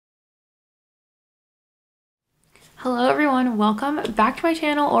Hello everyone, welcome back to my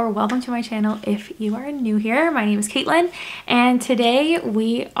channel, or welcome to my channel if you are new here. My name is Katelyn and today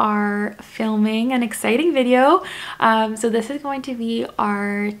we are filming an exciting video. So this is going to be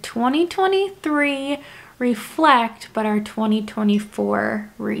our 2023 reflect, but our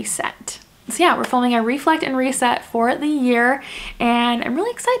 2024 reset. So yeah, we're filming a reflect and reset for the year and I'm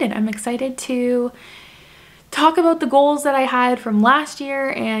really excited. I'm excited to talk about the goals that I had from last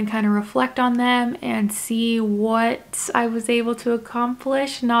year and kind of reflect on them and see what I was able to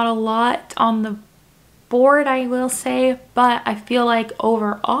accomplish. Not a lot on the board, I will say, but I feel like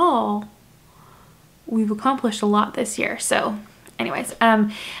overall we've accomplished a lot this year. So anyways,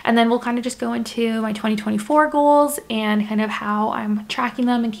 and then we'll kind of just go into my 2024 goals and kind of how I'm tracking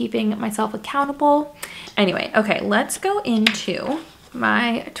them and keeping myself accountable. Anyway, okay, let's go into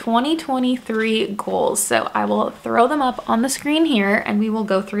my 2023 goals. So I will throw them up on the screen here and we will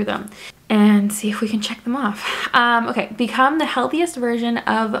go through them and see if we can check them off. Okay, become the healthiest version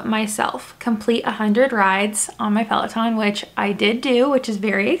of myself. Complete 100 rides on my Peloton, which I did do, which is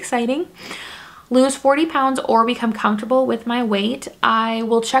very exciting. Lose 40 pounds or become comfortable with my weight. I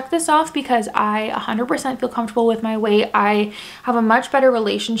will check this off because I 100% feel comfortable with my weight. I have a much better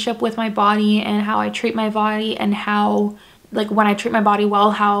relationship with my body and how I treat my body and how, like, when I treat my body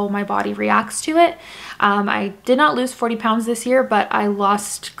well, how my body reacts to it. I did not lose 40 pounds this year, but I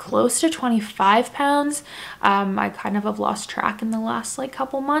lost close to 25 pounds. I kind of have lost track in the last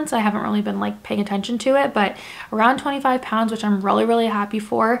couple months. I haven't really been paying attention to it, but around 25 pounds, which I'm really happy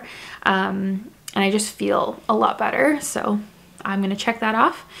for. And I just feel a lot better. So I'm going to check that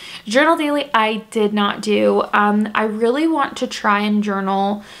off. Journal daily, I did not do. I really want to try and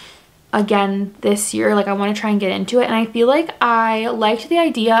journal again this year. I want to try and get into it, and I feel like I liked the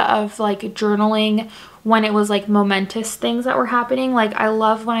idea of journaling when it was momentous things that were happening. I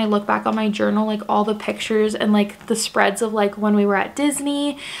love when I look back on my journal, all the pictures and the spreads of when we were at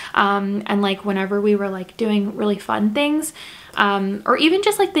Disney, and whenever we were doing really fun things, or even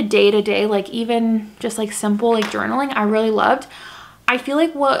just the day-to-day, even just simple journaling, I really loved. I feel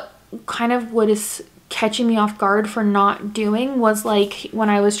like what is catching me off guard for not doing was when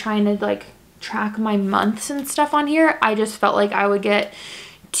I was trying to track my months and stuff on here, I just felt like I would get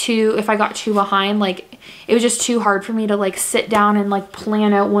too, if I got too behind, it was just too hard for me to sit down and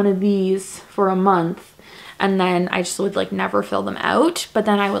plan out one of these for a month, and then I just would never fill them out, but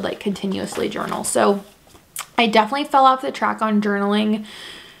then I would continuously journal. So I definitely fell off the track on journaling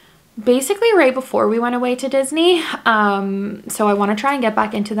basically right before we went away to Disney. So I want to try and get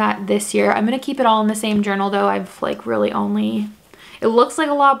back into that this year. I'm going to keep it all in the same journal though. I've really only, it looks like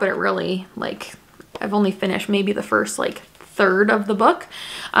a lot, but it really I've only finished maybe the first third of the book.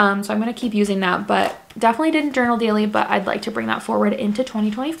 So I'm going to keep using that, but definitely didn't journal daily, but I'd like to bring that forward into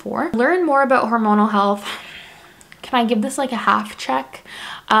 2024. Learn more about hormonal health. Can I give this a half check?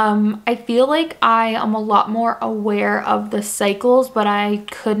 I feel like I am a lot more aware of the cycles, but I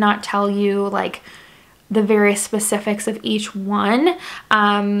could not tell you the various specifics of each one.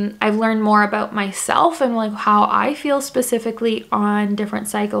 I've learned more about myself and how I feel specifically on different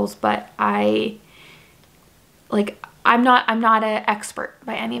cycles, but I'm not an expert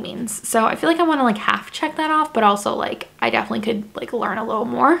by any means. So I feel like I want to half check that off, but also I definitely could learn a little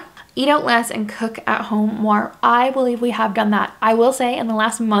more. Eat out less and cook at home more. I believe we have done that. I will say in the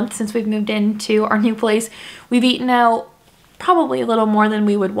last month since we've moved into our new place, we've eaten out probably a little more than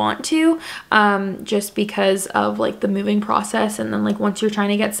we would want to, just because of the moving process, and then once you're trying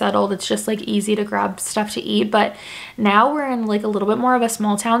to get settled, it's just easy to grab stuff to eat. But now we're in a little bit more of a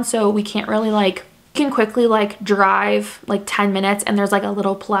small town, so we can't really you can quickly drive 10 minutes and there's a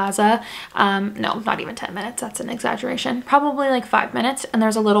little plaza. No, not even 10 minutes, that's an exaggeration, probably 5 minutes, and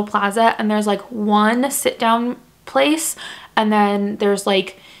there's a little plaza and there's one sit down place, and then there's 4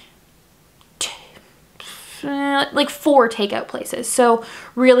 takeout places. So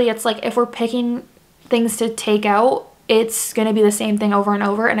really it's if we're picking things to take out, it's gonna be the same thing over and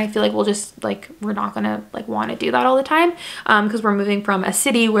over, and I feel we'll just we're not gonna want to do that all the time, because we're moving from a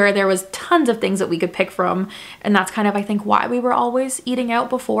city where there was tons of things that we could pick from, and that's kind of I think why we were always eating out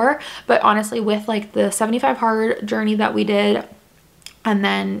before. But honestly, with the 75 hard journey that we did, and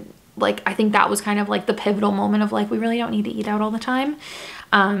then I think that was kind of the pivotal moment of we really don't need to eat out all the time.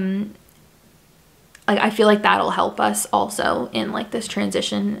 I feel that'll help us also in this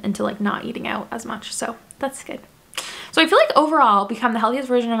transition into not eating out as much, so that's good. So I feel overall, become the healthiest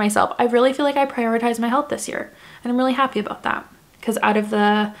version of myself. I really feel I prioritized my health this year, and I'm really happy about that, because out of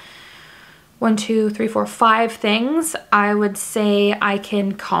the 1, 2, 3, 4, 5 things, I would say I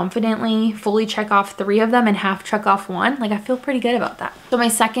can confidently fully check off 3 of them and half check off 1. Like I feel pretty good about that. So my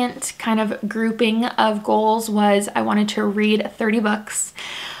second kind of grouping of goals was I wanted to read 30 books.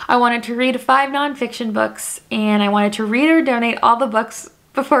 I wanted to read 5 nonfiction books, and I wanted to read or donate all the books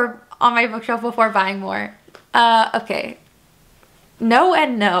before on my bookshelf before buying more. Okay. No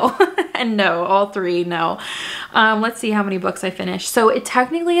and no. And no, all 3, no. Let's see how many books I finished. So it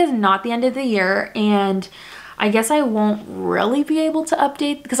technically is not the end of the year, and I guess I won't really be able to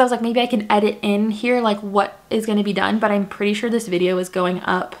update because I was like, maybe I can edit in here like what is going to be done, but I'm pretty sure this video is going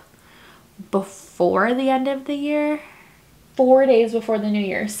up before the end of the year. 4 days before the new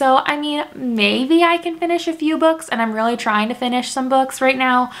year. So I mean, maybe I can finish a few books, and I'm really trying to finish some books right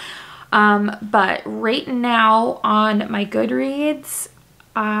now. But right now on my Goodreads,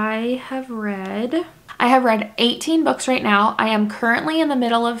 I have read 18 books right now. I am currently in the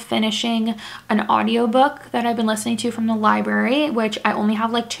middle of finishing an audiobook that I've been listening to from the library, which I only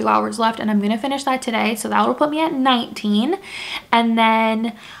have like 2 hours left, and I'm going to finish that today. So that will put me at 19. And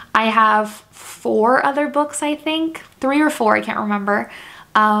then I have 4 other books, I think, 3 or 4, I can't remember,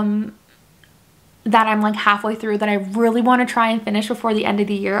 that I'm like halfway through that I really want to try and finish before the end of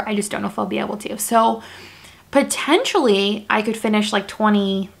the year. I just don't know if I'll be able to. So potentially I could finish like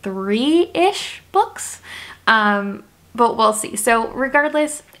 23-ish books, but we'll see. So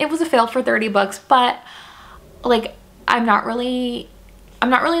regardless, it was a fail for 30 books, but like I'm not really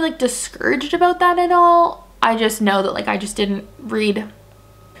like discouraged about that at all. I just know that like I just didn't read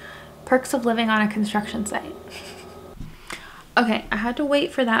Perks of Living on a Construction Site. Okay, I had to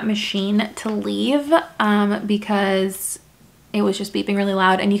wait for that machine to leave because it was just beeping really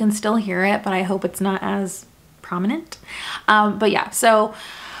loud, and you can still hear it, but I hope it's not as prominent. But yeah, so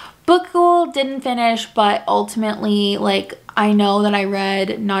book goal didn't finish, but ultimately like I know that I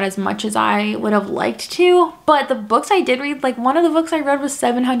read not as much as I would have liked to, but the books I did read, like one of the books I read was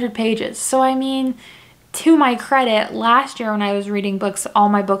 700 pages. So I mean, to my credit, last year when I was reading books, all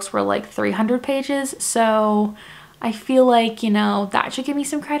my books were like 300 pages. So I feel like, you know, that should give me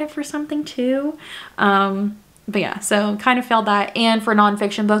some credit for something too. But yeah, so kind of failed that. And for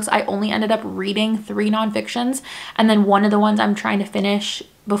nonfiction books, I only ended up reading 3 nonfictions. And then one of the ones I'm trying to finish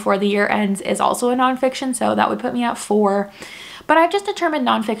before the year ends is also a nonfiction. So that would put me at 4. But I've just determined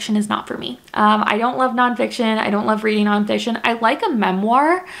nonfiction is not for me. I don't love nonfiction. I don't love reading nonfiction. I like a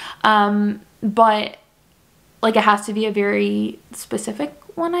memoir, but like it has to be a very specific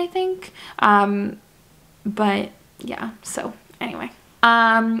one, I think. But yeah, so anyway.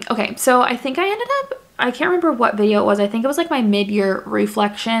 Okay, so I think I ended up, I can't remember what video it was. I think it was like my mid-year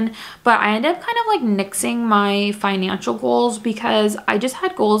reflection, but I ended up kind of like nixing my financial goals because I just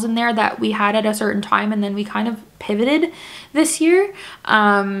had goals in there that we had at a certain time, and then we kind of pivoted this year.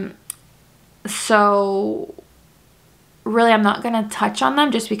 So really I'm not gonna touch on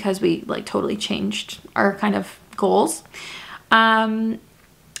them just because we like totally changed our kind of goals.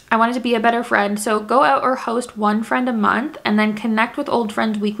 I wanted to be a better friend, so go out or host 1 friend a month, and then connect with old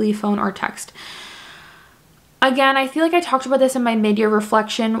friends weekly, phone or text. Again, I feel like I talked about this in my mid-year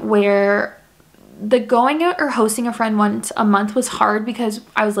reflection, where the going out or hosting a friend once a month was hard because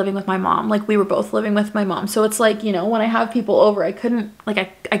I was living with my mom. Like we were both living with my mom. So it's like, you know, when I have people over, I couldn't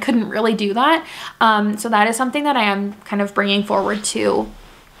really do that. So that is something that I am kind of bringing forward to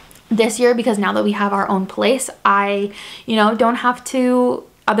this year, because now that we have our own place, I, you know, don't have to,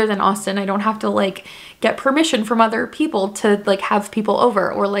 other than Austin, I don't have to like get permission from other people to like have people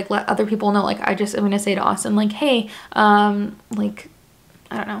over, or like let other people know. Like I'm gonna say to Austin like, hey, like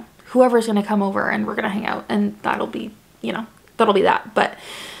I don't know, whoever's gonna come over and we're gonna hang out, and that'll be, you know, that'll be that. But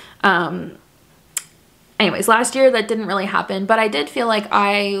anyways, last year that didn't really happen, but I did feel like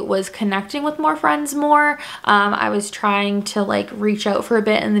I was connecting with more friends more. I was trying to like reach out for a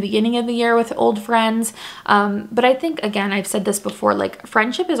bit in the beginning of the year with old friends. But I think, again, I've said this before, like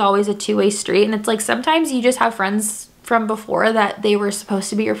friendship is always a two-way street, and it's like sometimes you just have friends from before that they were supposed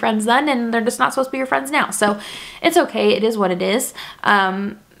to be your friends then, and they're just not supposed to be your friends now. So it's okay. It is what it is.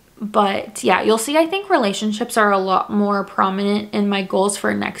 But yeah, you'll see, I think relationships are a lot more prominent in my goals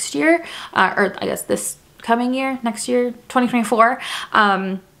for next year, or I guess this coming year, next year, 2024,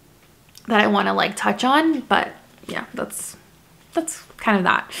 that I want to like touch on. But yeah, that's kind of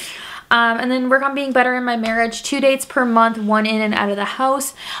that. And then work on being better in my marriage. 2 dates per month, 1 in and out of the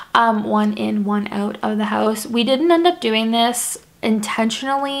house, 1 in, 1 out of the house. We didn't end up doing this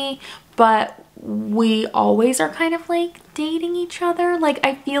intentionally, but we always are kind of like dating each other. Like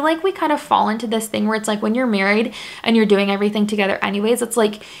I feel like we kind of fall into this thing where it's like when you're married and you're doing everything together anyways, it's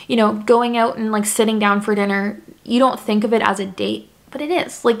like, you know, going out and like sitting down for dinner, you don't think of it as a date but it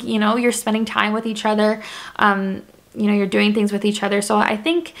is. Like, you know, you're spending time with each other. You know, you're doing things with each other. So I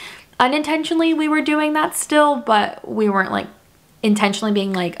think unintentionally we were doing that still, but we weren't like intentionally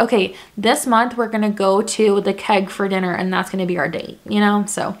being like, okay, this month we're gonna go to the Keg for dinner and that's gonna be our date, you know?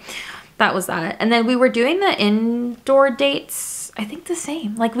 So that was that. And then we were doing the indoor dates, I think the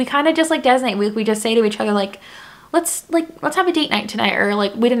same. Like we kind of just like designate, we just say to each other like, let's have a date night tonight, or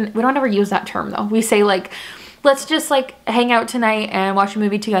like we don't ever use that term though. We say like, let's just like hang out tonight and watch a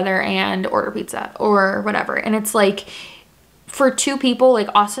movie together and order pizza or whatever. And it's like, for two people, like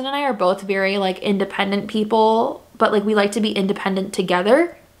Austin and I are both very like independent people, but like we like to be independent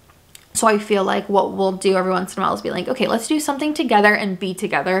together. So I feel like what we'll do every once in a while is be like, okay, let's do something together and be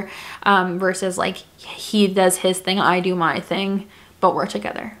together, versus like he does his thing, I do my thing, but we're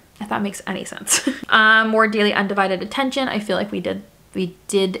together, if that makes any sense. More daily undivided attention. I feel like we did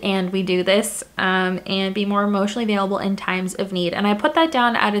and we do this, and be more emotionally available in times of need. And I put that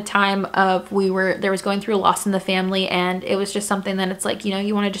down at a time of there was going through a loss in the family, and it was just something that it's like, you know,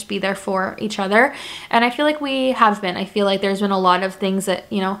 you want to just be there for each other. And I feel like we have been. I feel like there's been a lot of things that,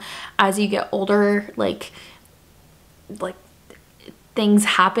 you know, as you get older, like things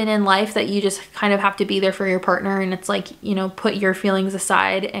happen in life that you just kind of have to be there for your partner. And it's like, you know, put your feelings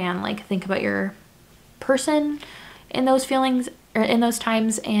aside and like think about your person in those feelings or in those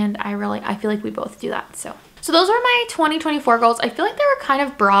times. And I feel like we both do that. So those are my 2024 goals. I feel like they were kind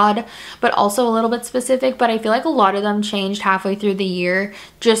of broad, but also a little bit specific, but I feel like a lot of them changed halfway through the year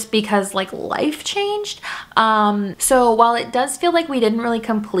just because like life changed. So while it does feel like we didn't really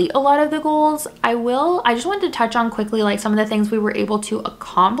complete a lot of the goals, I just wanted to touch on quickly like some of the things we were able to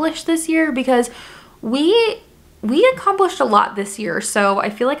accomplish this year, because we accomplished a lot this year. So I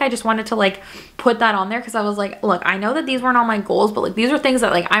feel like I just wanted to like put that on there, because I was like, look, I know that these weren't all my goals, but like these are things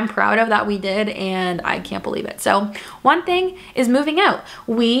that like I'm proud of that we did, and I can't believe it. So one thing is moving out.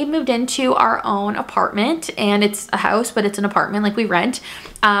 We moved into our own apartment, and it's a house, but it's an apartment, like we rent.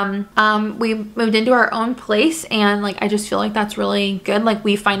 We moved into our own place, and like I just feel like that's really good. Like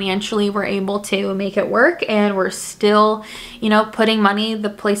we financially were able to make it work, and we're still, you know, putting money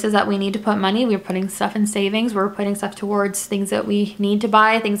the places that we need to put money. We're putting stuff in savings, we're putting stuff towards things that we need to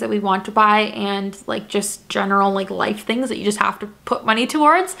buy, things that we want to buy, and like just general like life things that you just have to put money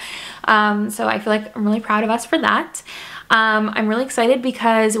towards. So I feel like I'm really proud of us for that. I'm really excited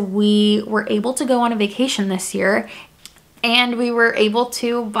because we were able to go on a vacation this year, and we were able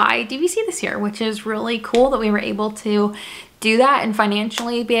to buy DVC this year, which is really cool that we were able to do that and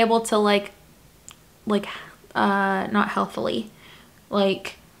financially be able to not healthily,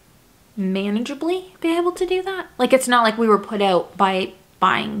 like manageably be able to do that. Like it's not like we were put out by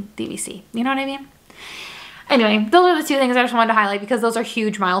buying DVC, you know what I mean? Anyway, those are the two things I just wanted to highlight, because those are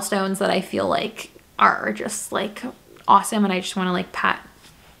huge milestones that I feel like are just like awesome, and I just want to like pat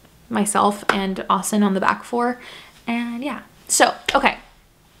myself and Austin on the back for. And yeah, so okay,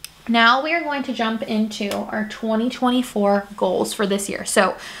 now we are going to jump into our 2024 goals for this year.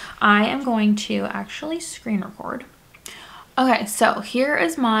 So I am going to actually screen record. Okay, so here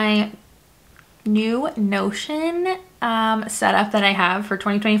is my new Notion setup that I have for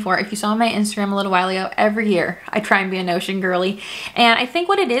 2024. If you saw my Instagram a little while ago, every year I try and be a Notion girly. And I think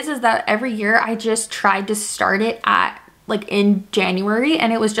what it is that every year I just tried to start it at like in January,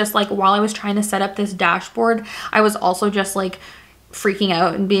 and it was just like while I was trying to set up this dashboard, I was also just like freaking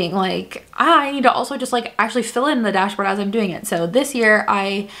out and being like, I need to also just like actually fill in the dashboard as I'm doing it. So this year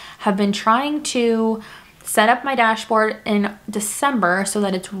I have been trying to set up my dashboard in December so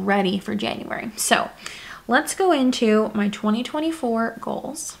that it's ready for January. So let's go into my 2024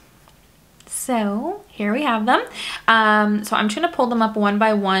 goals. So here we have them. So I'm just gonna pull them up one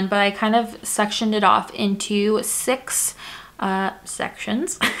by one, but I kind of sectioned it off into 6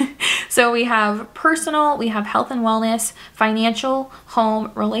 sections. So we have personal, we have health and wellness, financial,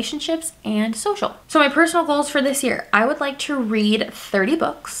 home, relationships, and social. So my personal goals for this year, I would like to read 30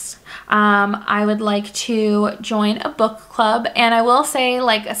 books. I would like to join a book club, and I will say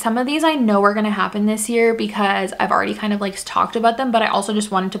like some of these I know are going to happen this year because I've already kind of like talked about them, but I also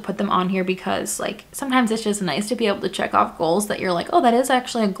just wanted to put them on here because like sometimes it's just nice to be able to check off goals that you're like, oh, that is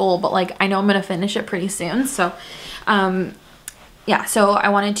actually a goal, but like I know I'm going to finish it pretty soon. So yeah, so I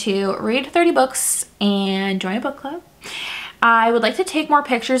wanted to read 30 books and join a book club. I would like to take more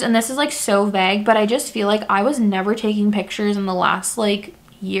pictures, and this is like so vague, but I just feel like I was never taking pictures in the last like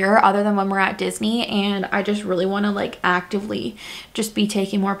year other than when we're at Disney, and I just really want to like actively just be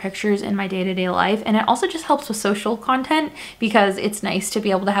taking more pictures in my day-to-day life. And it also just helps with social content because it's nice to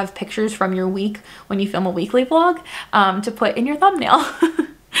be able to have pictures from your week when you film a weekly vlog to put in your thumbnail.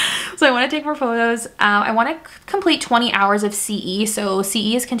 So I want to take more photos. I want to complete 20 hours of CE. So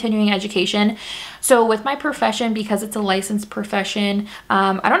CE is continuing education. So with my profession, because it's a licensed profession,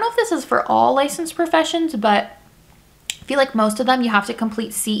 I don't know if this is for all licensed professions, but I feel like most of them you have to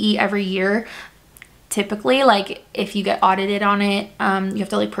complete CE every year. Typically, like if you get audited on it, you have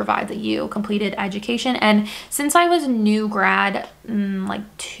to like provide that you completed education. And since I was new grad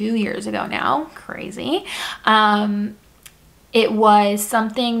like 2 years ago now, crazy, it was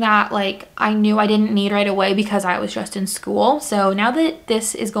something that like I knew I didn't need right away because I was just in school. So now that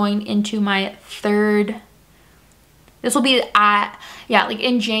this is going into my this will be like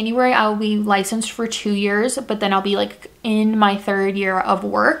in January, I will be licensed for 2 years, but then I'll be like in my 3rd year of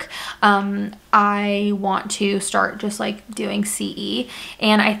work. I want to start just like doing CE.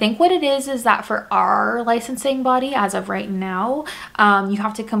 And I think what it is that for our licensing body as of right now, you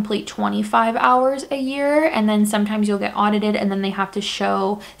have to complete 25 hours a year, and then sometimes you'll get audited and then they have to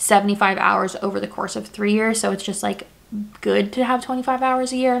show 75 hours over the course of 3 years. So it's just like good to have 25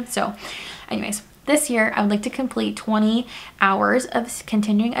 hours a year. So anyways, this year I would like to complete 20 hours of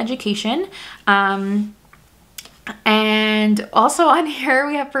continuing education. And also on here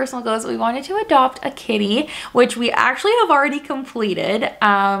we have personal goals. We wanted to adopt a kitty, which we actually have already completed.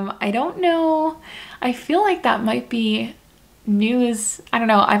 I don't know, I feel like that might be news. I don't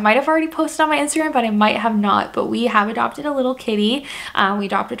know, I might have already posted on my Instagram, but I might have not. But we have adopted a little kitty. We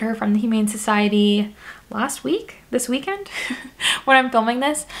adopted her from the Humane Society this weekend when I'm filming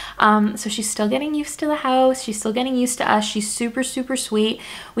this. So she's still getting used to the house, she's still getting used to us. She's super sweet.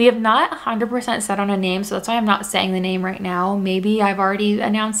 We have not 100% set on a name, so that's why I'm not saying the name right now. Maybe I've already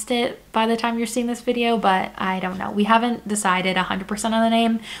announced it by the time you're seeing this video, but I don't know. We haven't decided 100% on the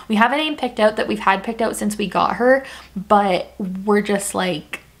name. We have a name picked out that we've had picked out since we got her, but we're just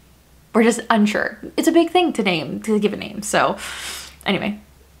unsure. It's a big thing to give a name. So anyway,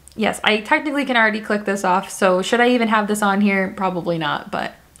 yes, I technically can already click this off, so should I even have this on here? Probably not,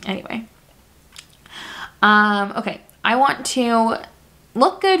 but anyway. Okay, I want to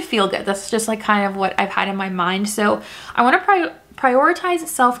look good, feel good. That's just like kind of what I've had in my mind. So I want to prioritize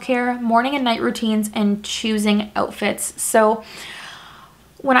self-care, morning and night routines, and choosing outfits. So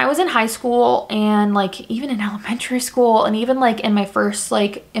when I was in high school and like even in elementary school and even like in my first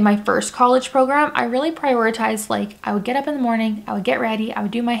college program, I really prioritized, like I would get up in the morning, I would get ready, I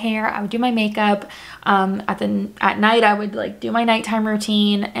would do my hair, I would do my makeup. At night I would like do my nighttime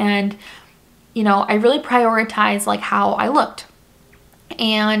routine, and you know, I really prioritized like how I looked.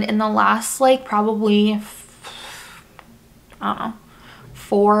 And in the last like probably, I don't know,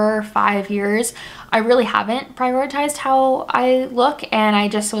 4 or 5 years, I really haven't prioritized how I look, and I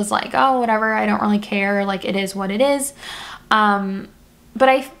just was like, oh, whatever, I don't really care, like it is what it is. But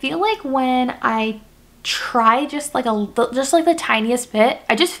I feel like when I try just like the tiniest bit,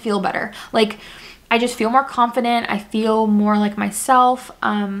 I just feel better. Like I just feel more confident, I feel more like myself,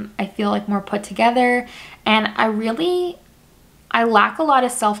 I feel like more put together, and I lack a lot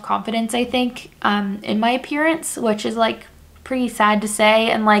of self-confidence, I think, in my appearance, which is like pretty sad to say.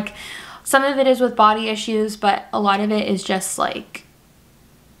 And like some of it is with body issues, but a lot of it is just like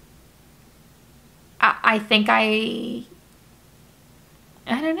I think I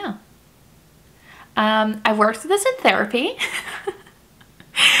don't know. I've worked through this in therapy,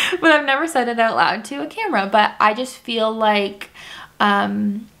 but I've never said it out loud to a camera. But I just feel like wow,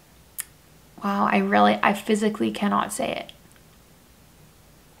 I physically cannot say it.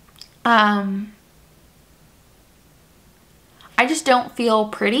 I just don't feel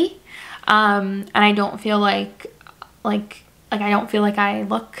pretty, and I don't feel like I don't feel like I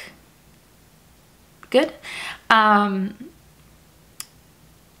look good, and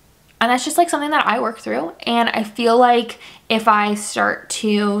that's just like something that I work through. And I feel like if I start to,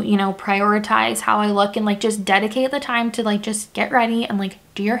 you know, prioritize how I look and like just dedicate the time to like just get ready and like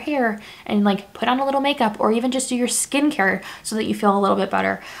do your hair and like put on a little makeup, or even just do your skincare so that you feel a little bit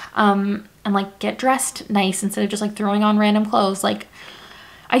better, and like get dressed nice instead of just like throwing on random clothes, like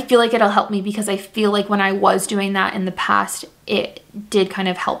I feel like it'll help me, because I feel like when I was doing that in the past, it did kind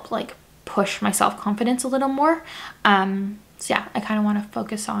of help like push my self-confidence a little more. So yeah, I kind of want to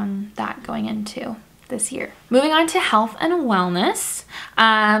focus on that going into this year. Moving on to health and wellness.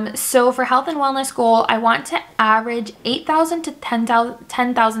 So for health and wellness goal, I want to average 8,000 to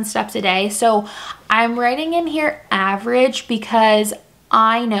 10,000 steps a day. So I'm writing in here average because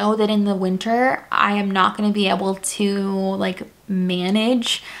I know that in the winter, I am not going to be able to like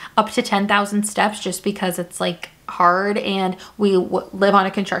manage up to 10,000 steps, just because it's like hard, and we live on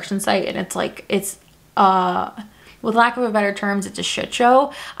a construction site, and it's like, with lack of a better terms, it's a shit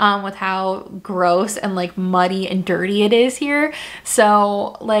show with how gross and like muddy and dirty it is here.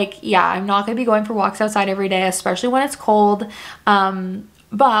 So like, yeah, I'm not gonna be going for walks outside every day, especially when it's cold.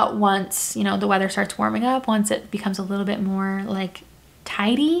 But once, you know, the weather starts warming up, once it becomes a little bit more like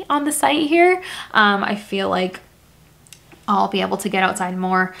tidy on the site here, I feel like I'll be able to get outside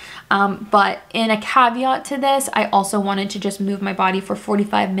more. But in a caveat to this, I also wanted to just move my body for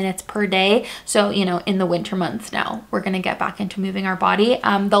 45 minutes per day. So, you know, in the winter months now, we're gonna get back into moving our body.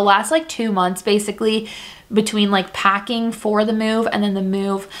 The last like 2 months, basically, between like packing for the move and then the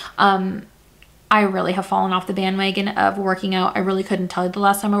move, I really have fallen off the bandwagon of working out. I really couldn't tell you the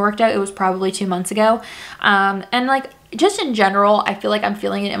last time I worked out. It was probably 2 months ago. And like, just in general, I feel like I'm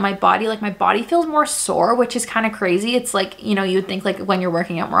feeling it in my body. Like my body feels more sore, which is kind of crazy. It's like, you know, you would think like when you're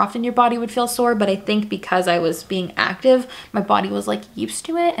working out more often, your body would feel sore. But I think because I was being active, my body was like used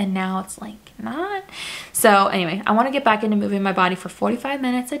to it. And now it's like not. So anyway, I want to get back into moving my body for 45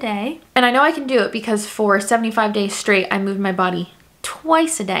 minutes a day. And I know I can do it because for 75 days straight, I moved my body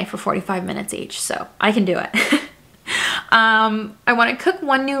twice a day for 45 minutes each. So I can do it. I want to cook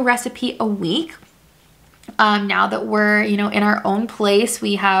 1 new recipe a week. Now that we're, you know, in our own place,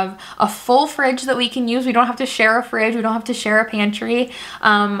 we have a full fridge that we can use. We don't have to share a fridge. We don't have to share a pantry.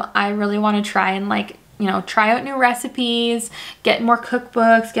 I really want to try and like, you know, try out new recipes, get more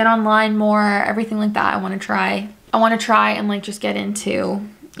cookbooks, get online more, everything like that. I want to try and like just get into,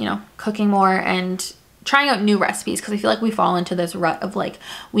 you know, cooking more and trying out new recipes, because I feel like we fall into this rut of like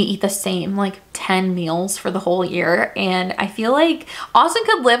we eat the same like 10 meals for the whole year, and I feel like Austin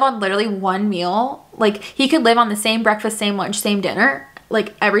could live on literally 1 meal. Like he could live on the same breakfast, same lunch, same dinner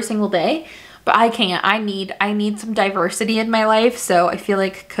like every single day, but I can't. I need some diversity in my life, so I feel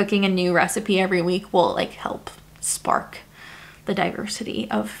like cooking a new recipe every week will like help spark the diversity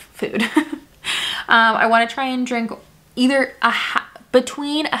of food. I want to try and drink either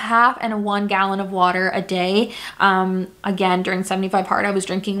between a half and a 1 gallon of water a day. Again, during 75 hard, I was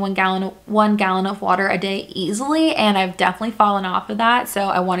drinking 1 gallon of water a day easily, and I've definitely fallen off of that. So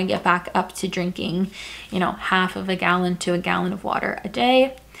I want to get back up to drinking, you know, half of a gallon to a gallon of water a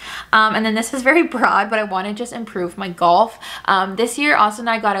day. And then this is very broad, but I want to just improve my golf. This year, Austin and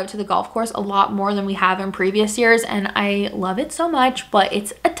I got out to the golf course a lot more than we have in previous years, and I love it so much, but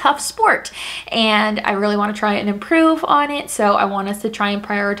it's a tough sport, and I really want to try and improve on it. So I want us to try and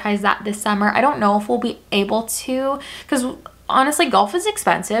prioritize that this summer. I don't know if we'll be able to, because honestly, golf is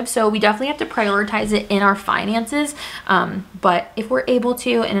expensive, so we definitely have to prioritize it in our finances. But if we're able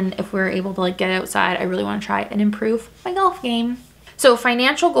to, and if we're able to like get outside, I really want to try and improve my golf game. So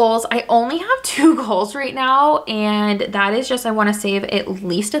financial goals, I only have 2 goals right now, and that is just I want to save at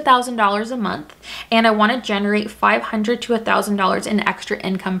least $1,000 a month, and I want to generate $500 to $1,000 in extra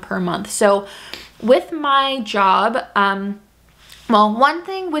income per month. So with my job, well, one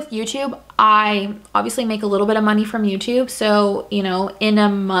thing with YouTube, I obviously make a little bit of money from YouTube. So, you know, in a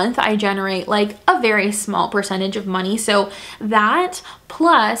month, I generate like a very small percentage of money. So that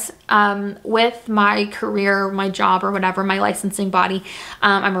plus with my career, my job or whatever, my licensing body,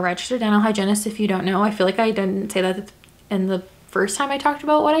 I'm a registered dental hygienist. If you don't know, I feel like I didn't say that in the first time I talked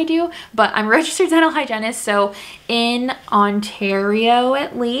about what I do, but I'm a registered dental hygienist. So in Ontario,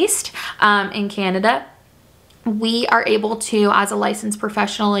 at least, in Canada, we are able to, as a licensed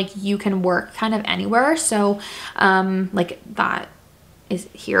professional, like you can work kind of anywhere. So like that is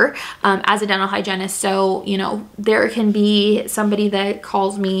here as a dental hygienist. So, you know, there can be somebody that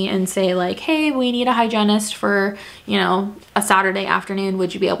calls me and say like, hey, we need a hygienist for, you know, a Saturday afternoon.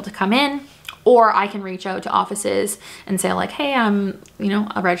 Would you be able to come in? Or I can reach out to offices and say like, hey, I'm, you know,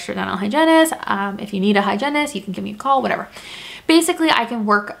 a registered dental hygienist. If you need a hygienist, you can give me a call, whatever. Basically, I can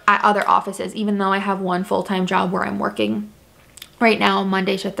work at other offices, even though I have one full-time job where I'm working right now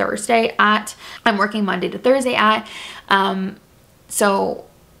Monday to Thursday at. I'm working Monday to Thursday at. So,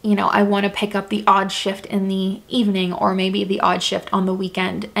 you know, I want to pick up the odd shift in the evening or maybe the odd shift on the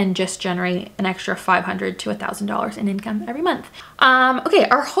weekend and just generate an extra $500 to $1,000 in income every month. Okay,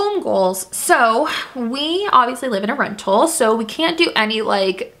 our home goals. So we obviously live in a rental, so we can't do any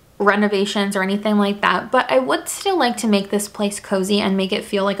like renovations or anything like that, but I would still like to make this place cozy and make it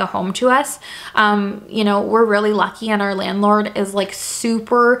feel like a home to us. You know, we're really lucky, and our landlord is like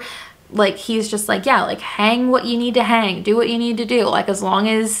super, like he's just like, yeah, like hang what you need to hang, do what you need to do, like as long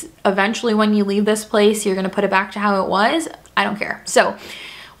as eventually when you leave this place you're gonna put it back to how it was, I don't care. So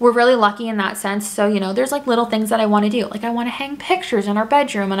we're really lucky in that sense. So, you know, there's like little things that I want to do, like I want to hang pictures in our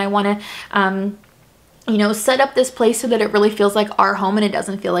bedroom, and I want to you know, set up this place so that it really feels like our home and it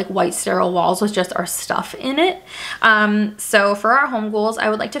doesn't feel like white sterile walls with just our stuff in it. So for our home goals, I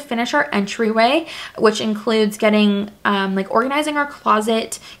would like to finish our entryway, which includes getting like organizing our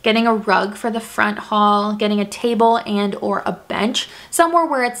closet, getting a rug for the front hall, getting a table and or a bench somewhere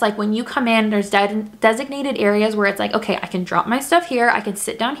where it's like when you come in, there's designated areas where it's like, okay, I can drop my stuff here, I can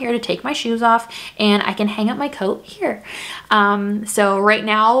sit down here to take my shoes off, and I can hang up my coat here. So right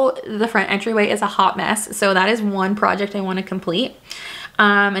now the front entryway is a hot mess. So that is one project I want to complete.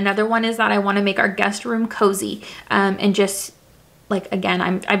 Another one is that I want to make our guest room cozy, and just like, again,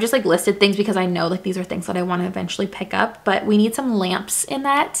 I've just like listed things because I know like these are things that I want to eventually pick up, but we need some lamps in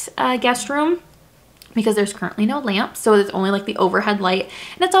that guest room because there's currently no lamps. So there's only like the overhead light,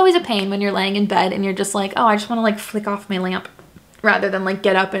 and it's always a pain when you're laying in bed and you're just like, oh, I just want to like flick off my lamp rather than like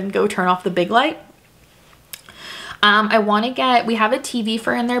get up and go turn off the big light. I want to get, we have a TV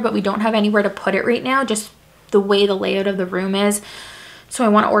for in there, but we don't have anywhere to put it right now, just the way the layout of the room is. So I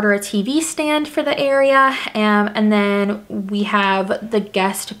want to order a TV stand for the area. And then we have the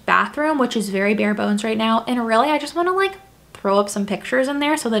guest bathroom, which is very bare bones right now. And really, I just want to like throw up some pictures in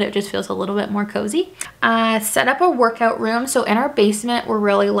there so that it just feels a little bit more cozy. Set up a workout room. So in our basement, we're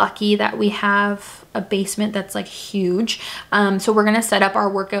really lucky that we have a basement that's like huge. So we're going to set up our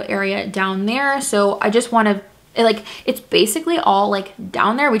workout area down there. So I just want to, like, it's basically all like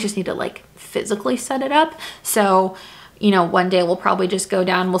down there. We just need to like physically set it up. So, you know, one day we'll probably just go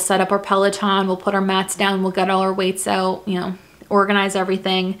down, we'll set up our Peloton, we'll put our mats down, we'll get all our weights out, you know, organize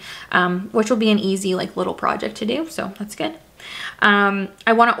everything, which will be an easy like little project to do. So that's good.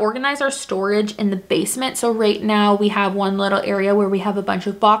 I want to organize our storage in the basement. So right now we have one little area where we have a bunch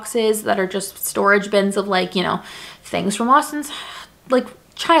of boxes that are just storage bins of like, you know, things from Austin's like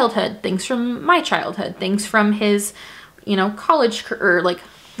childhood, things from my childhood, things from his, you know, college or like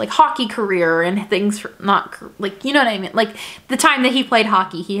hockey career, and things for not like, you know what I mean? Like the time that he played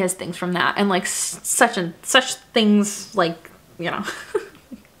hockey, he has things from that, and like such things, like, you know.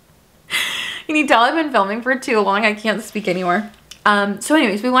 Can you tell I've been filming for too long? I can't speak anymore. So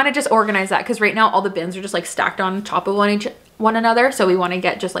anyways, we want to just organize that because right now all the bins are just like stacked on top of one another. So we want to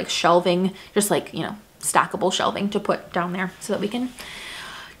get just like shelving, just like, you know, stackable shelving to put down there so that we can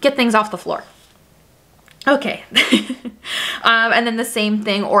get things off the floor. Okay. And then the same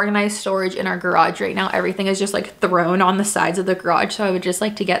thing, organized storage in our garage. Right now everything is just like thrown on the sides of the garage, so I would just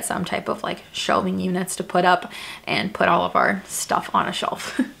like to get some type of like shelving units to put up and put all of our stuff on a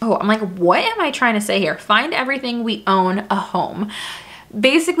shelf. Oh, I'm like, what am I trying to say here? Find everything we own a home.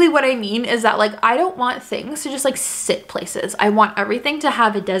 Basically what I mean is that like I don't want things to just like sit places. I want everything to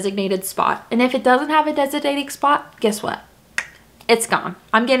have a designated spot, and if it doesn't have a designated spot, guess what? It's gone.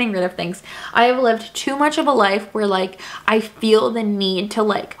 I'm getting rid of things. I have lived too much of a life where like I feel the need to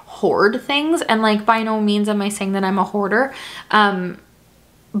like hoard things, and like by no means am I saying that I'm a hoarder,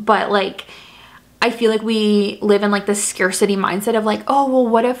 but like I feel like we live in like this scarcity mindset of like, oh well,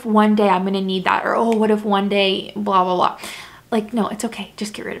 what if one day I'm gonna need that, or oh, what if one day blah blah blah. Like, no, it's okay,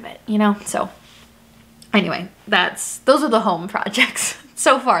 just get rid of it, you know? So anyway, those are the home projects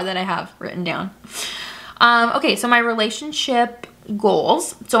so far that I have written down. Okay, so my relationship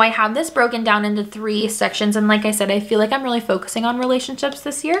goals. So I have this broken down into 3 sections, and like I said, I feel like I'm really focusing on relationships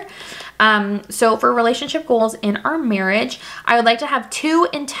this year. So for relationship goals in our marriage, I would like to have 2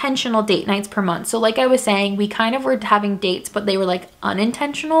 intentional date nights per month. So like I was saying, we kind of were having dates, but they were like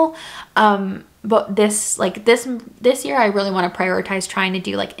unintentional. But this year I really want to prioritize trying to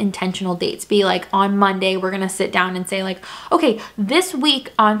do like intentional dates. Be like, on Monday we're gonna sit down and say like, okay, this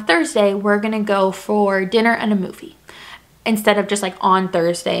week on Thursday we're gonna go for dinner and a movie, instead of just like on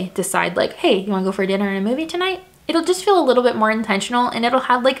Thursday decide like, hey, you want to go for dinner and a movie tonight? It'll just feel a little bit more intentional, and it'll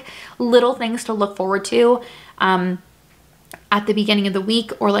have like little things to look forward to at the beginning of the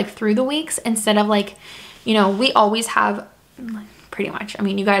week or like through the weeks, instead of like, you know, we always have pretty much, I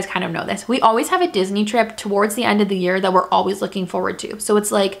mean, you guys kind of know this, we always have a Disney trip towards the end of the year that we're always looking forward to. So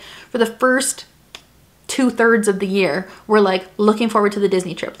it's like for the first 2/3 of the year, we're like looking forward to the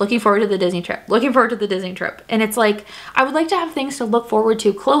Disney trip, looking forward to the Disney trip, looking forward to the Disney trip. And it's like, I would like to have things to look forward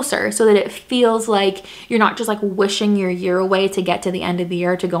to closer so that it feels like you're not just like wishing your year away to get to the end of the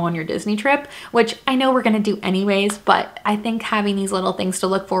year to go on your Disney trip, which I know we're going to do anyways, but I think having these little things to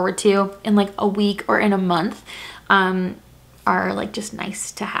look forward to in like a week or in a month, are like just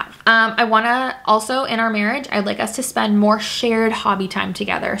nice to have. I want to also, in our marriage, I'd like us to spend more shared hobby time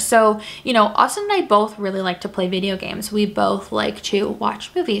together. So, you know, Austin and I both really like to play video games. We both like to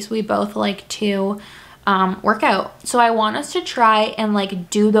watch movies. We both like to work out. So I want us to try and like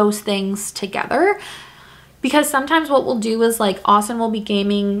do those things together because sometimes what we'll do is like Austin will be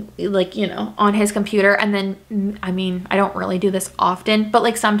gaming like, you know, on his computer, and then I mean, I don't really do this often, but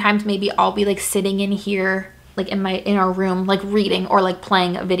like sometimes maybe I'll be like sitting in here like in our room like reading or like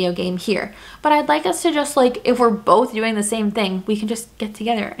playing a video game here. But I'd like us to just like, if we're both doing the same thing, we can just get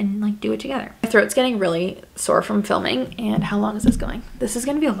together and like do it together. My throat's getting really sore from filming. And how long is this going? This is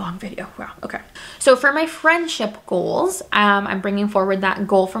gonna be a long video. Wow, okay. So for my friendship goals, I'm bringing forward that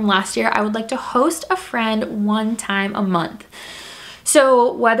goal from last year. I would like to host a friend 1 time a month.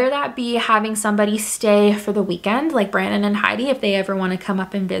 So whether that be having somebody stay for the weekend, like Brandon and Heidi, if they ever want to come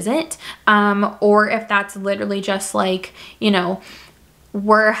up and visit, or if that's literally just like, you know,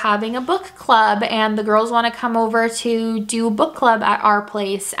 we're having a book club and the girls want to come over to do a book club at our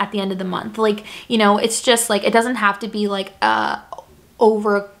place at the end of the month. Like, you know, it's just like, it doesn't have to be like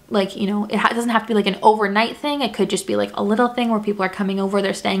like, you know, it doesn't have to be like an overnight thing. It could just be like a little thing where people are coming over,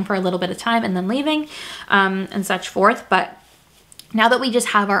 they're staying for a little bit of time and then leaving, and such forth. But now that we just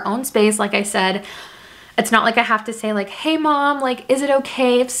have our own space, like I said, it's not like I have to say like, hey mom, like, is it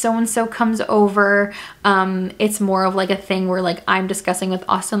okay if so-and-so comes over? It's more of like a thing where like I'm discussing with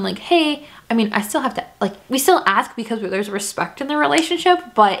Austin, like, hey, I mean, I still have to, like, we still ask because there's respect in the relationship,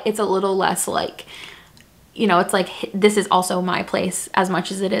 but it's a little less like, you know, it's like, this is also my place as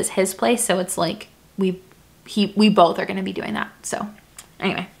much as it is his place. So it's like, we both are going to be doing that. So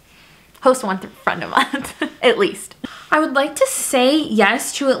anyway, host 1 friend a month, at least. I would like to say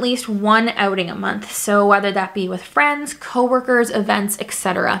yes to at least 1 outing a month. So whether that be with friends, coworkers, events,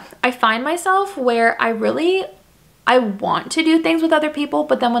 etc. I find myself where I want to do things with other people,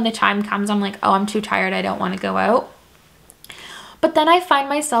 but then when the time comes, I'm like, oh, I'm too tired, I don't want to go out. But then I find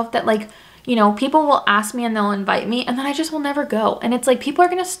myself that like, you know, people will ask me and they'll invite me and then I just will never go. And it's like, people are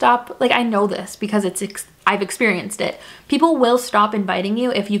going to stop. Like, I know this because I've experienced it. People will stop inviting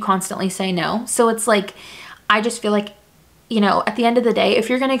you if you constantly say no. So it's like, I just feel like, you know, at the end of the day, if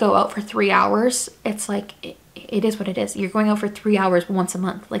you're going to go out for 3 hours, it's like, it is what it is. You're going out for 3 hours once a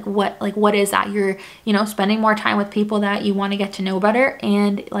month. Like what is that? You're, you know, spending more time with people that you want to get to know better,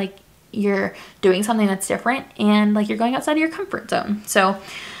 and like you're doing something that's different, and like you're going outside of your comfort zone. So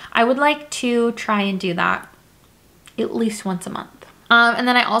I would like to try and do that at least once a month. And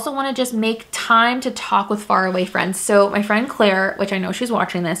then I also want to just make time to talk with faraway friends. So my friend Claire, which I know she's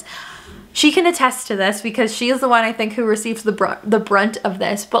watching this, she can attest to this because she is the one I think who receives the brunt of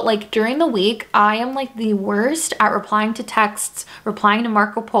this. But like during the week, I am like the worst at replying to texts, replying to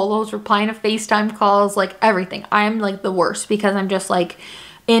Marco Polos, replying to FaceTime calls, like everything. I am like the worst because I'm just like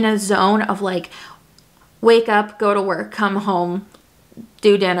in a zone of like, wake up, go to work, come home,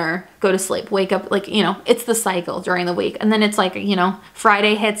 do dinner, go to sleep, wake up, like, you know, it's the cycle during the week. And then it's like, you know,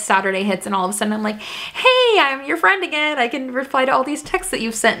 Friday hits, Saturday hits, and all of a sudden I'm like, hey, I'm your friend again. I can reply to all these texts that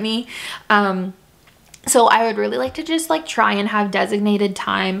you've sent me. So I would really like to just like try and have designated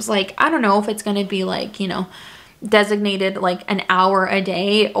times. Like, I don't know if it's going to be like, you know, designated like an hour a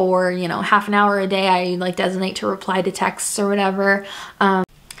day, or, you know, half an hour a day I like designate to reply to texts or whatever.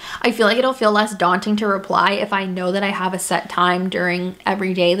 I feel like it'll feel less daunting to reply if I know that I have a set time during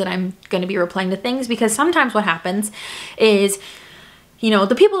every day that I'm going to be replying to things, because sometimes what happens is, you know,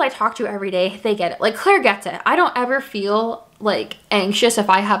 the people I talk to every day, they get it. Like Claire gets it. I don't ever feel like anxious if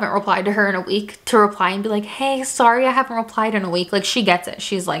I haven't replied to her in a week to reply and be like, hey, sorry, I haven't replied in a week. Like she gets it.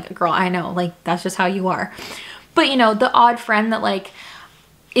 She's like, girl, I know, like that's just how you are. But you know, the odd friend that like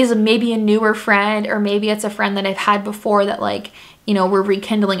is maybe a newer friend, or maybe it's a friend that I've had before that like, you know, we're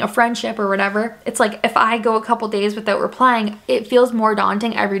rekindling a friendship or whatever. It's like, if I go a couple days without replying, it feels more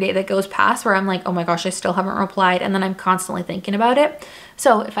daunting every day that goes past, where I'm like, oh my gosh, I still haven't replied. And then I'm constantly thinking about it.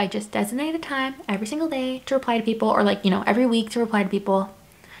 So if I just designate a time every single day to reply to people, or like, you know, every week to reply to people,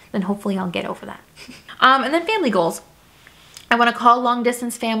 then hopefully I'll get over that. And then family goals. I want to call long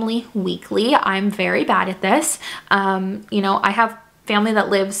distance family weekly. I'm very bad at this. You know, I have family that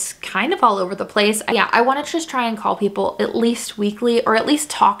lives kind of all over the place. Yeah, I want to just try and call people at least weekly, or at least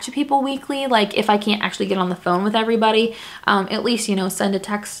talk to people weekly. Like if I can't actually get on the phone with everybody, at least, you know, send a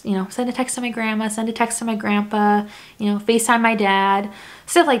text, you know, send a text to my grandma, send a text to my grandpa, you know, FaceTime my dad,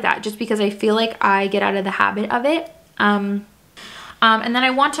 stuff like that, just because I feel like I get out of the habit of it. And then I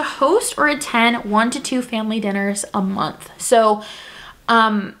want to host or attend 1 to 2 family dinners a month. So,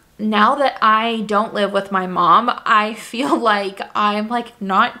 now that I don't live with my mom, I feel like I'm like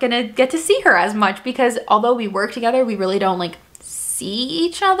not gonna get to see her as much, because although we work together, we really don't like see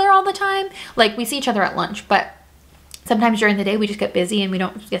each other all the time. Like we see each other at lunch, but sometimes during the day we just get busy and we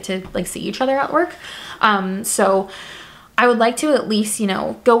don't get to like see each other at work. So I would like to at least, you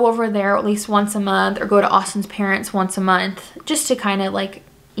know, go over there at least once a month, or go to Austin's parents once a month, just to kind of like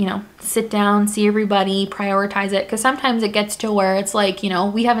you know, sit down, see everybody, prioritize it. Because sometimes it gets to where it's like, you know,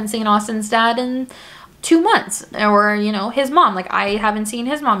 we haven't seen Austin's dad in 2 months, or, you know, his mom, like I haven't seen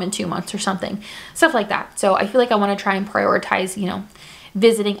his mom in 2 months or something, stuff like that. So I feel like I want to try and prioritize, you know,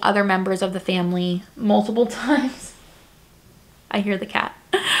 visiting other members of the family multiple times. I hear the cat.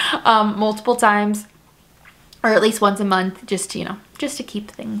 Multiple times, or at least once a month, just, you know, just to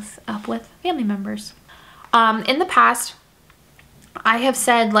keep things up with family members. In the past, I have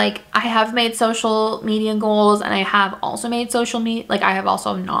said, like, I have made social media goals, and I have also made I have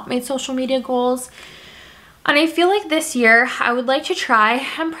also not made social media goals. And I feel like this year I would like to try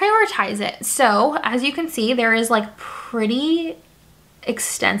and prioritize it. So as you can see, there is like pretty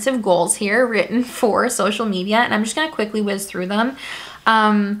extensive goals here written for social media, and I'm just gonna quickly whiz through them.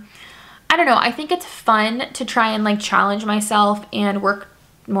 I don't know, I think it's fun to try and like challenge myself and work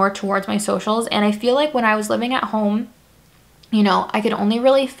more towards my socials. And I feel like when I was living at home, you know, I could only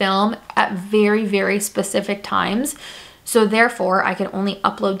really film at very, very specific times. So therefore I could only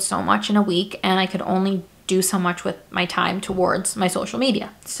upload so much in a week, and I could only do so much with my time towards my social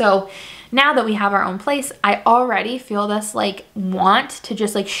media. So now that we have our own place, I already feel this like want to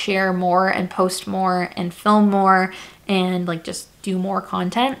just like share more and post more and film more and like just do more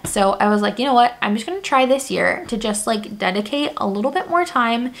content. So I was like, you know what, I'm just gonna try this year to just like dedicate a little bit more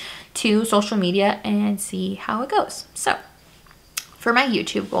time to social media and see how it goes. So for my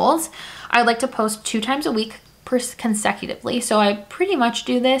YouTube goals, I'd like to post 2 times a week consecutively. So I pretty much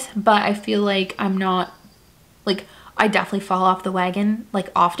do this, but I feel like I'm not, like, I definitely fall off the wagon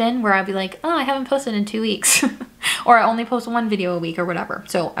like often, where I'd be like, oh, I haven't posted in 2 weeks or I only post 1 video a week or whatever.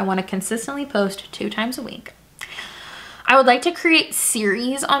 So I want to consistently post 2 times a week. I would like to create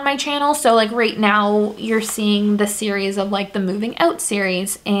series on my channel. So like right now you're seeing the series of like the moving out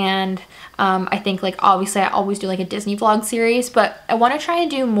series, and I think like obviously I always do like a Disney vlog series, but I want to try and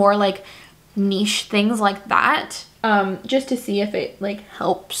do more like niche things like that, just to see if it like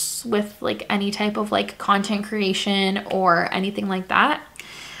helps with like any type of like content creation or anything like that.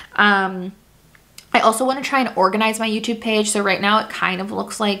 I also want to try and organize my YouTube page. So right now it kind of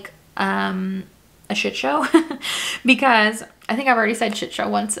looks like a shit show because I think I've already said shit show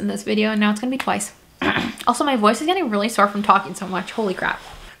once in this video, and now it's gonna be twice. Also, my voice is getting really sore from talking so much. Holy crap.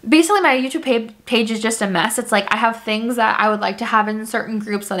 Basically, my YouTube page is just a mess. It's like I have things that I would like to have in certain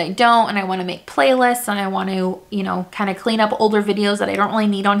groups that I don't, and I want to make playlists, and I want to, you know, kind of clean up older videos that I don't really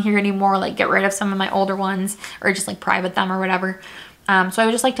need on here anymore, like get rid of some of my older ones or just like private them or whatever. So I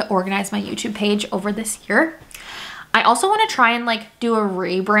would just like to organize my YouTube page over this year. I also want to try and like do a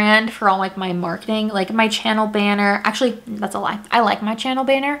rebrand for all like my marketing, like my channel banner. Actually, that's a lie. I like my channel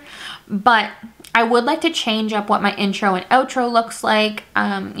banner, but I would like to change up what my intro and outro looks like,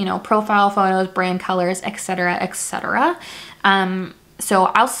 you know, profile photos, brand colors, etc., etc. So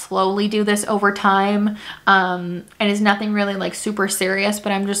I'll slowly do this over time. And it's nothing really like super serious,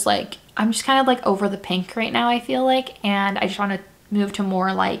 but I'm just kind of like over the pink right now, I feel like, and I just want to move to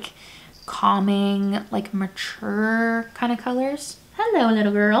more like calming, like mature kind of colors. Hello,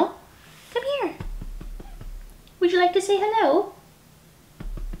 little girl. Come here. Would you like to say hello?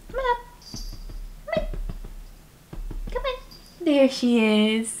 Come on up. Come on. Come on. There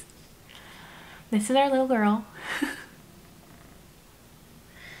she is. This is our little girl.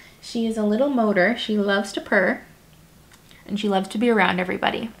 She is a little motor. She loves to purr, and she loves to be around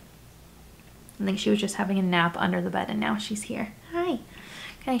everybody. I think she was just having a nap under the bed, and now she's here. Hi.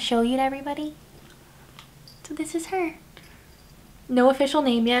 Can I show you to everybody? So this is her. No official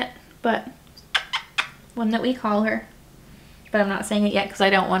name yet, but one that we call her. But I'm not saying it yet because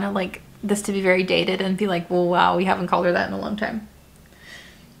I don't want to like this to be very dated and be like, well, wow, we haven't called her that in a long time.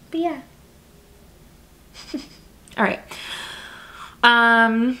 But yeah. All right.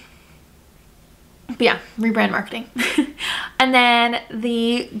 But yeah, rebrand marketing. And then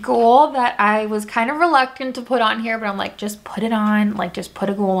the goal that I was kind of reluctant to put on here, but I'm like, just put it on, like just put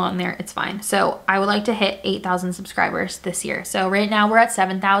a goal on there, it's fine. So I would like to hit 8,000 subscribers this year. So right now we're at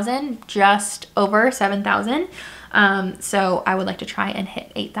 7,000, just over 7,000. So I would like to try and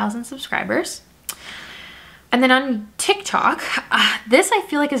hit 8,000 subscribers. And then on TikTok, this I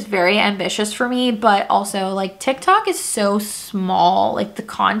feel like is very ambitious for me, but also like TikTok is so small. Like the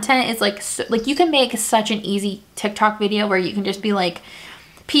content is like, like you can make such an easy TikTok video where you can just be like,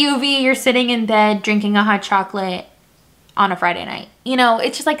 POV, you're sitting in bed drinking a hot chocolate on a Friday night. You know,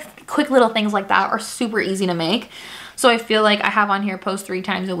 it's just like quick little things like that are super easy to make. So I feel like I have on here post 3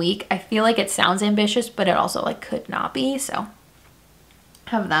 times a week. I feel like it sounds ambitious, but it also like could not be. So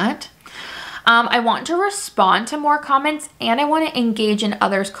have that. I want to respond to more comments, and I want to engage in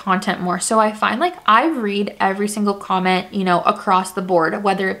others' content more. So I find like I read every single comment, you know, across the board,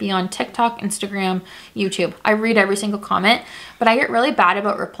 whether it be on TikTok, Instagram, YouTube. I read every single comment, but I get really bad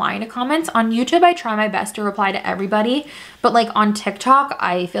about replying to comments. On YouTube, I try my best to reply to everybody, but like on TikTok,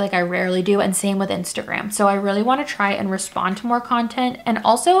 I feel like I rarely do, and same with Instagram. So I really want to try and respond to more content and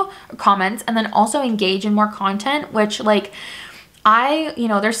also comments, and then also engage in more content, which like you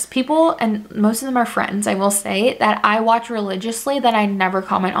know, there's people, and most of them are friends, I will say, that I watch religiously that I never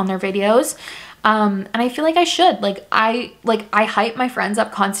comment on their videos. And I feel like I should. I hype my friends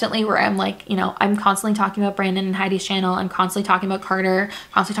up constantly, where I'm like, you know, I'm constantly talking about Brandon and Heidi's channel. I'm constantly talking about Carter,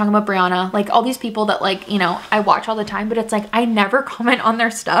 constantly talking about Brianna, like all these people that like, you know, I watch all the time, but it's like, I never comment on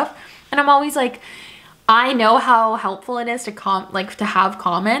their stuff. And I'm always like, I know how helpful it is to have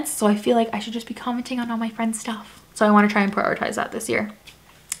comments. So I feel like I should just be commenting on all my friends' stuff. So I want to try and prioritize that this year.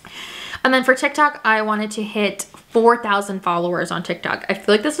 And then for TikTok, I wanted to hit 4,000 followers on TikTok. I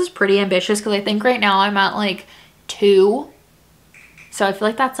feel like this is pretty ambitious because I think right now I'm at like 2. So I feel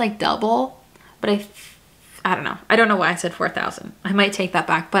like that's like double, but I don't know. I don't know why I said 4,000. I might take that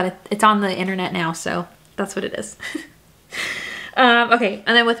back, but it's on the internet now, so that's what it is. Okay,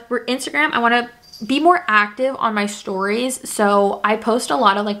 and then with Instagram, I want to be more active on my stories. So I post a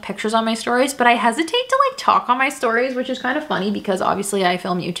lot of like pictures on my stories, but I hesitate to like talk on my stories, which is kind of funny because obviously I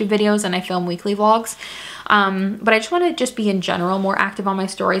film YouTube videos and I film weekly vlogs. But I just want to just be in general more active on my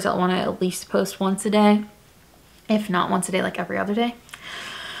stories. I want to at least post once a day, if not once a day, like every other day.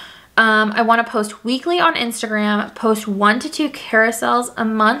 I want to post weekly on Instagram, post 1 to 2 carousels a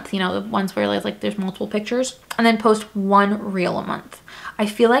month, you know, the ones where like there's multiple pictures, and then post 1 reel a month. I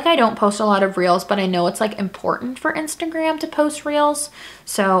feel like I don't post a lot of reels, but I know it's like important for Instagram to post reels.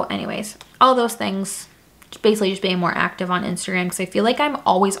 So anyways, all those things, basically just being more active on Instagram, because I feel like I'm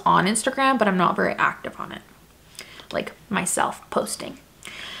always on Instagram, but I'm not very active on it, like myself posting.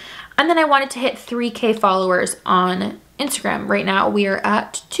 And then I wanted to hit 3K followers on Instagram. Right now we are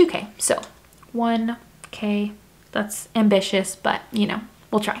at 2K. So 1K, that's ambitious, but you know,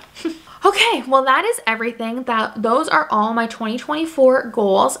 we'll try. Okay, well that is everything. Those are all my 2024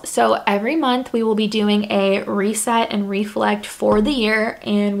 goals. So every month we will be doing a reset and reflect for the year,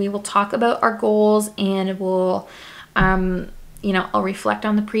 and we will talk about our goals, and we'll, you know, I'll reflect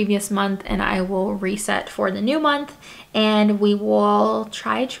on the previous month and I will reset for the new month, and we will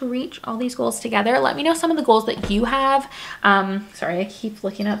try to reach all these goals together. Let me know some of the goals that you have. Sorry, I keep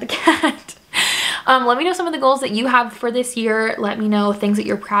looking at the cat. Let me know some of the goals that you have for this year. Let me know things that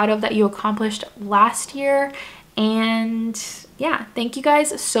you're proud of that you accomplished last year. And yeah, thank you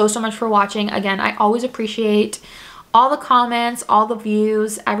guys so much for watching. Again, I always appreciate all the comments, all the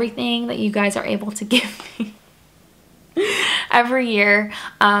views, everything that you guys are able to give me every year.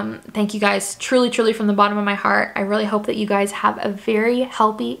 Thank you guys truly from the bottom of my heart. I really hope that you guys have a very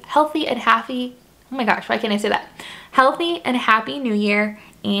healthy and happy, oh my gosh, why can't I say that? Healthy and happy new year.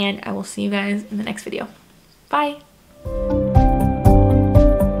 And I will see you guys in the next video. Bye.